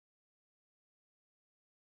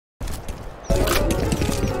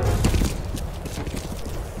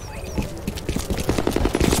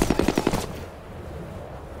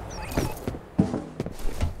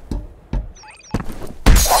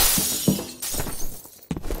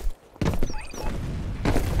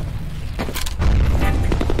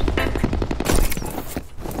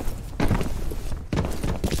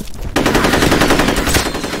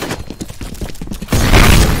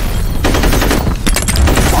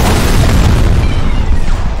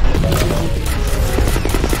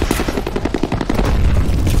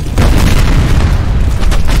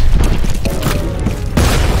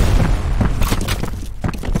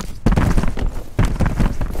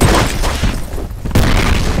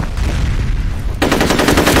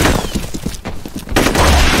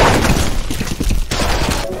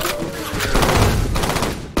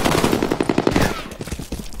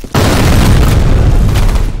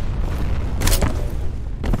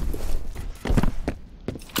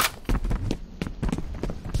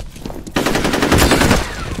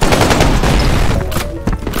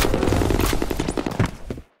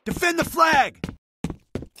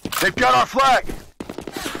They've got our flag!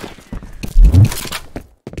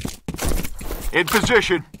 In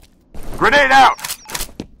position. Grenade out!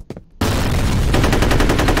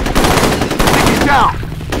 Taking down!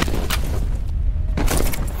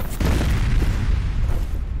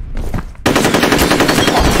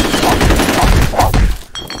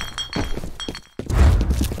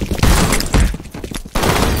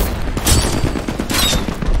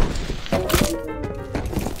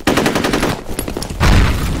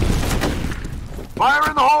 Fire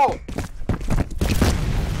in the hole!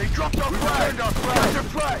 They dropped our flag! Got their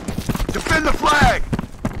flag! Defend the flag!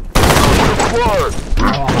 Flag!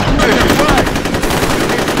 Defend the flag!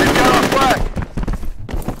 They've got our flag!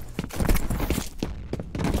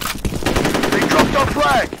 They dropped our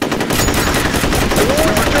flag! We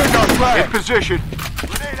returned our flag! In position.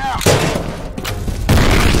 Grenade out!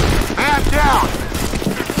 Man down!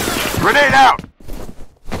 Grenade out!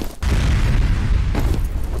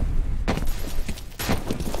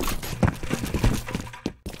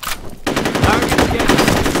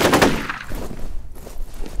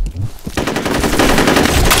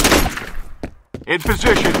 In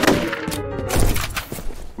position.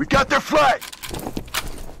 We got their flag!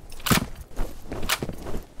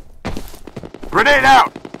 Grenade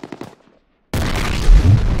out!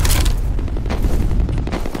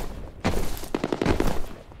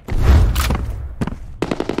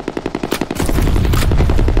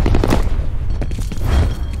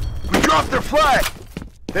 We dropped their flag!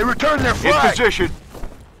 They returned their In flag! position.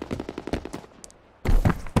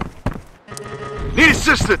 Need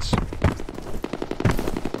assistance!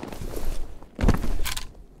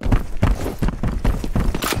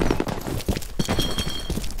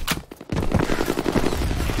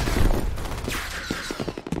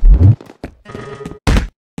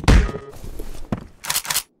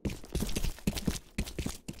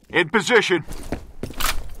 In position.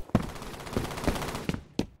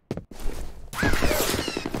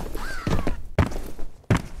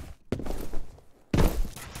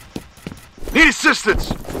 Need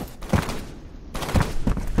assistance! In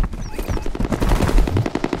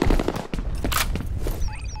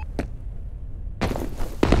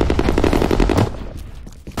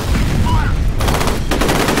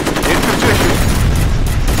position.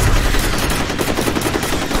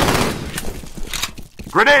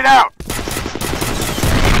 Grenade out!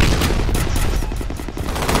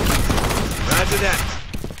 Roger that.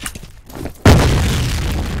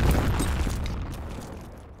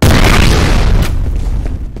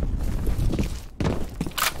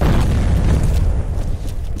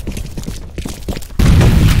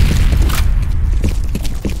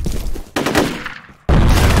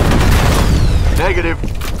 Negative.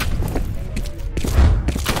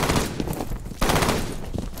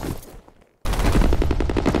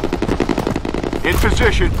 In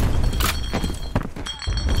position.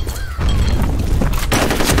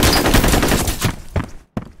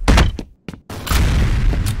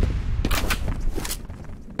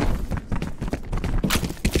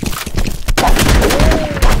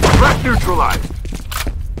 Threat neutralized.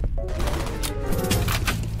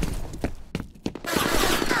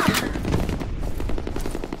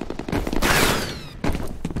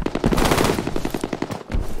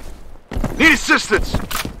 Need assistance!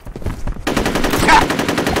 Ha!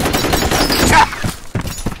 Ha!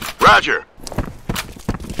 Roger.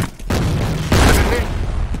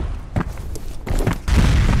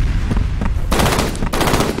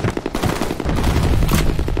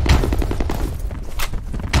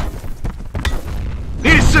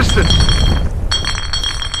 Need assistance!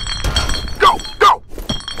 Go! Go!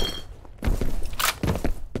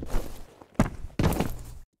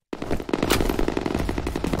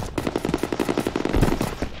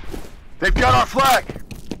 They've got our flag!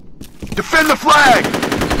 Defend the flag!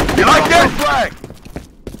 You like that? Flag!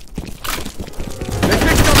 They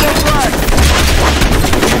picked up our flag!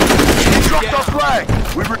 They dropped our flag!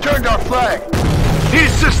 We returned our flag! Need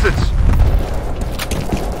assistance!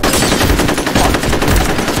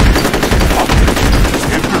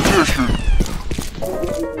 In position!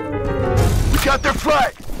 We got their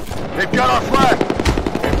flag! They've got our flag!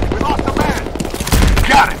 We lost a man!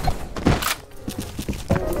 Got it!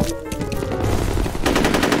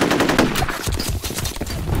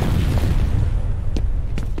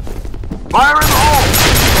 Fire in the hole!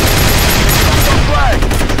 Our flag!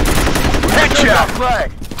 Headshot! Our flag!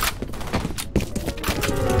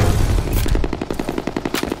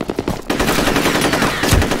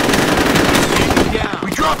 We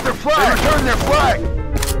dropped their flag! They returned their flag!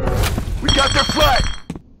 We got their flag!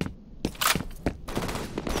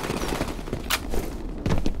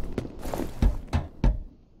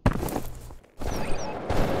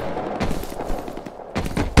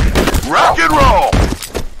 Rock and roll!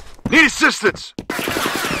 Need assistance!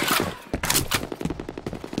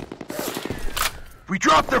 We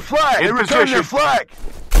dropped their flag! They returned their flag!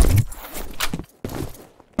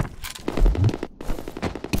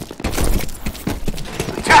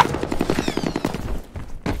 Attack!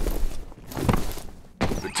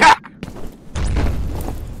 Attack!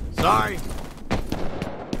 Sorry.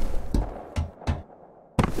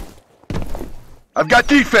 I've got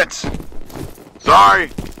defense!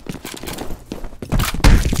 Sorry!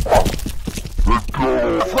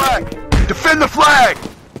 The flag! Defend the flag!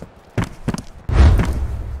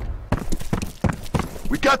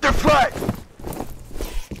 We got their flag!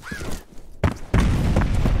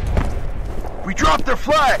 We dropped their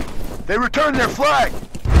flag! They returned their flag!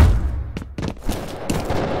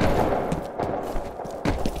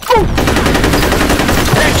 Ooh.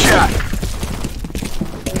 Headshot!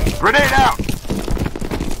 Grenade out!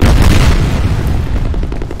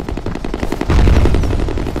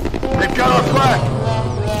 They've got our flag!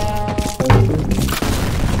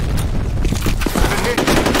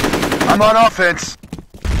 I'm on offense!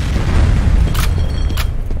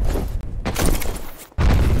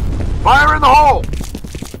 Fire in the hole!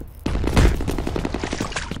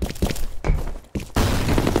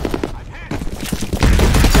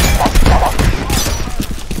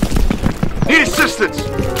 Need assistance!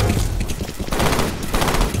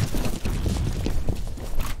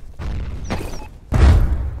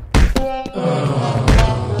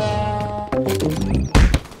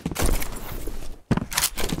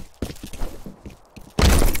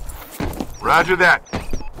 Roger that.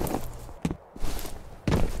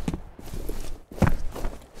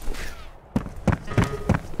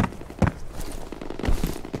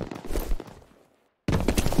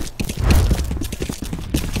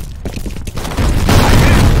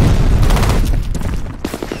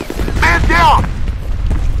 Man down!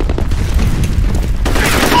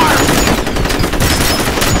 Fire!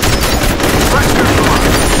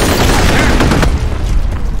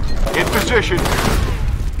 In position.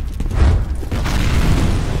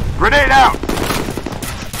 Grenade out! In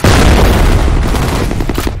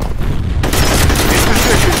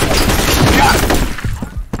position. Got it!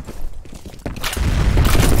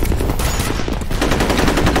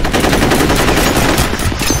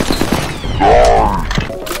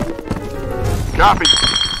 Copy.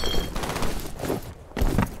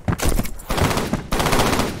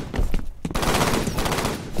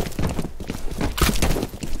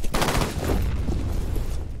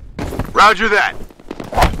 Roger that.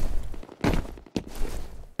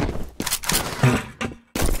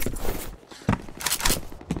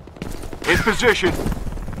 In position.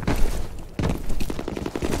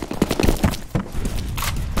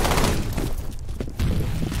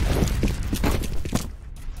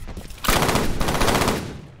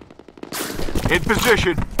 In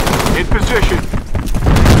position. In position.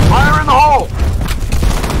 Fire in the hole.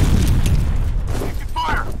 Taking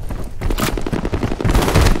fire.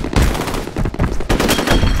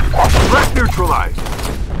 Threat neutralized.